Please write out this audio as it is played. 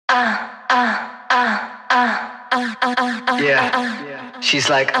Yeah, she's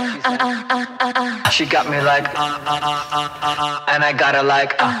like, she got me like, and I got her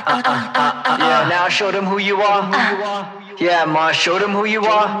like, yeah. Now show them who you are. Yeah, ma, show them who you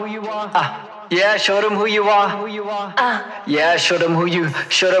are. Yeah, show them who you are. Yeah, show them who you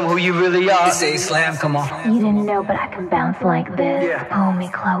really are. Say slam, come on. You didn't know, but I can bounce like this. Yeah. Pull me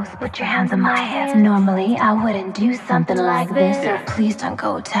close, put your hands on my hips. Normally, I wouldn't do something like this, so please don't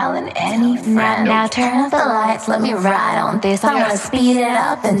go telling any friend. Now turn up the lights, let me ride on this. I wanna speed it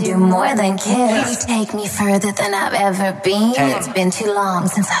up and do more than kiss. You take me further than I've ever been. It's been too long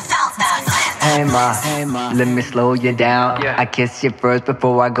since I felt that bliss. Hey ma, let me slow you down. I kiss you first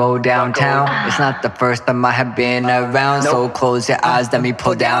before I go downtown. It's not the first time I have been around, so close your eyes, let me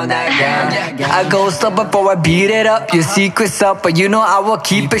pull down that gown. I go slow before I beat it up. Your secret's up, but you know I will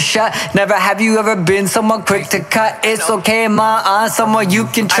keep it shut. Never have you ever been someone quick to cut. It's okay, ma, I'm someone you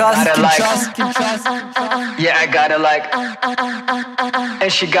can trust. Yeah, I got her like,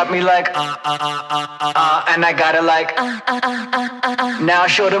 and she got me like, and I got her like. Now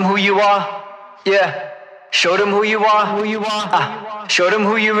show them who you are. Yeah, show them who you are. Show them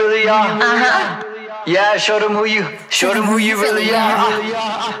who you really are. Yeah, show them who you really are.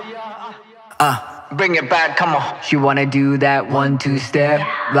 Bring it back, come on. She wanna do that 1-2 step,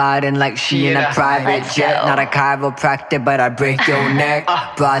 riding like she in a private jet. Not a chiropractor, but I break your neck.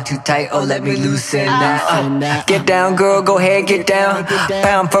 Bra too tight, oh let me loosen that. Get down, girl, go ahead, get down.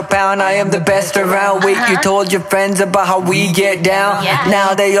 Pound for pound, I am the best around. Wait, you told your friends about how we get down.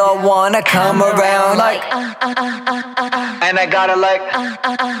 Now they all wanna come around like, and I got her like,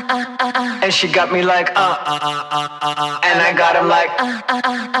 and she got me like, and I got him like,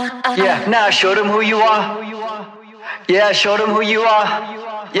 yeah. Now show them who you are. Yeah, show them who you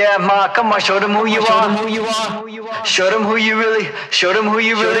are. Yeah, ma, come on, show them who you are. Show them who you really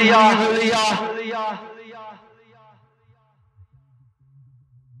are.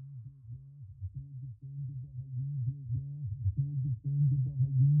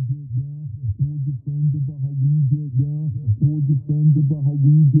 Told your friends about how we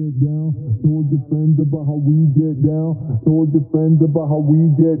get down. Told your friends about how we get down. Told your friends about how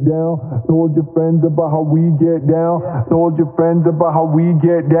we get down. Told your friends about how we get down. Told your friends about how we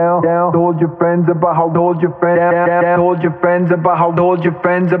get down. Told your friends about how. Told your friends. Told your friends about how. Told your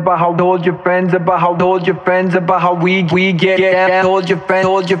friends about how. Told your friends about how. Told your friends about how we get down. Told your friend.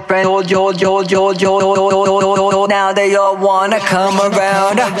 Told your friend. now they all wanna come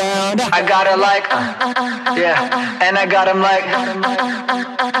around. I got her like, yeah, and I got him like,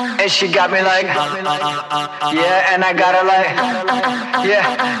 and she got me like, yeah, and I got her like,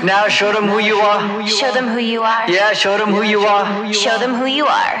 yeah. Now show them who you are. Show them who you are. Yeah, show them who you are. Show them who you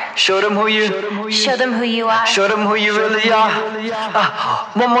are. Show them who you. Show them who you are. Show them who you really are.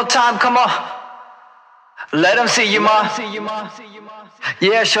 One more time, come on. Let them see you, ma.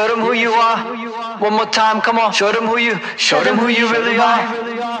 Yeah, show them who you are. One more time, come on. Show them who you really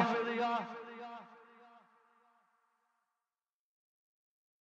are.